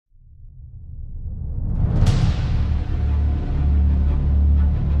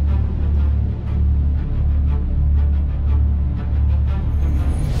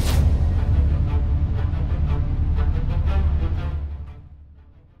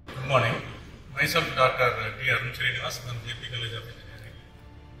morning. Myself, Dr. T. Arun from JPCOE College of Engineering.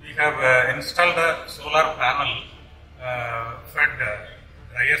 We have installed a solar panel fed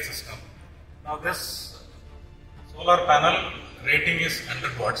dryer system. Now this solar panel rating is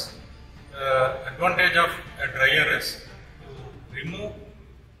 100 watts. The advantage of a dryer is to remove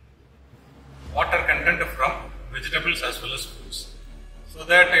water content from vegetables as well as fruits, so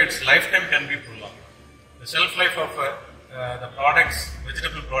that its lifetime can be prolonged. The shelf life of the products,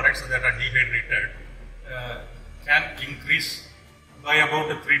 vegetable products that are dehydrated, can increase by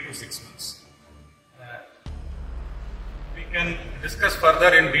about 3 to 6 months. We can discuss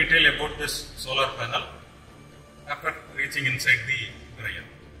further in detail about this solar panel after reaching inside the dryer.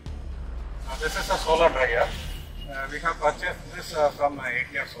 This is a solar dryer. We have purchased this from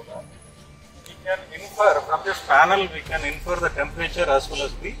ATR Solar. We can infer from this panel, we can infer the temperature as well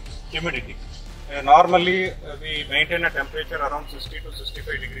as the humidity. Normally, we maintain a temperature around 60 to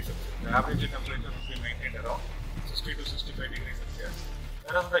 65 degrees Celsius. The average temperature will be maintained around 60 to 65 degrees Celsius.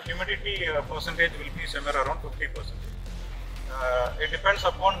 Whereas the humidity percentage will be somewhere around 50%. It depends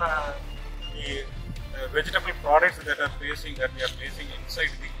upon the vegetable products that we are placing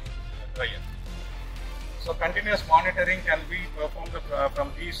inside the dryer. So continuous monitoring can be performed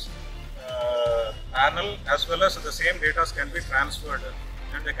from these panel, as well as the same data can be transferred,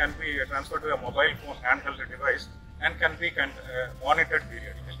 and they can be transferred to a mobile phone handheld device and can be monitored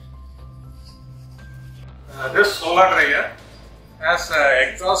periodically. This solar dryer has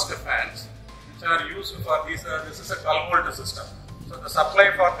exhaust fans which are used for these. This is a 12-volt system. So the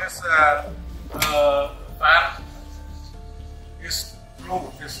supply for this fan is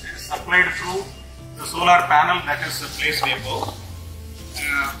supplied through the solar panel that is placed above,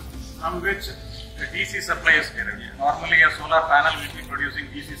 from which the DC supply is carried. Normally a solar panel will be producing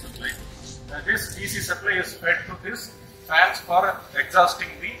DC supply. This DC supply is fed to this fans for exhausting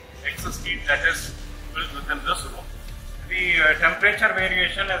the excess heat that is built within this room. The temperature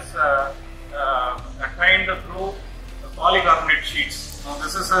variation is attained through polycarbonate sheets. Now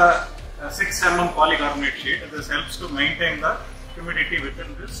this is a 6 mm polycarbonate sheet. This helps to maintain the humidity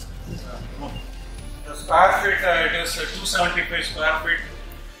within this room. The square feet, it is 275 square feet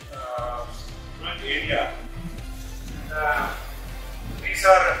area. These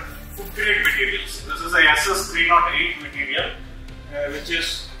are food grade materials. This is a SS308 material, which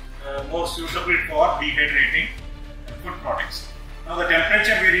is more suitable for dehydrating food products. Now the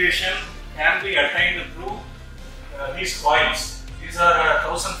temperature variation can be attained through these coils. These are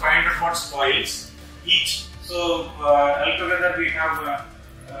 1500 watts coils each. So altogether we have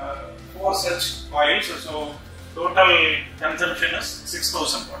 4 such coils. So total consumption is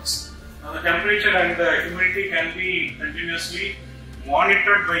 6000 watts. Now the temperature and the humidity can be continuously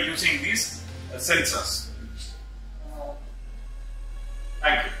monitored by using these sensors.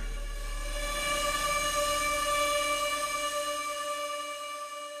 Thank you.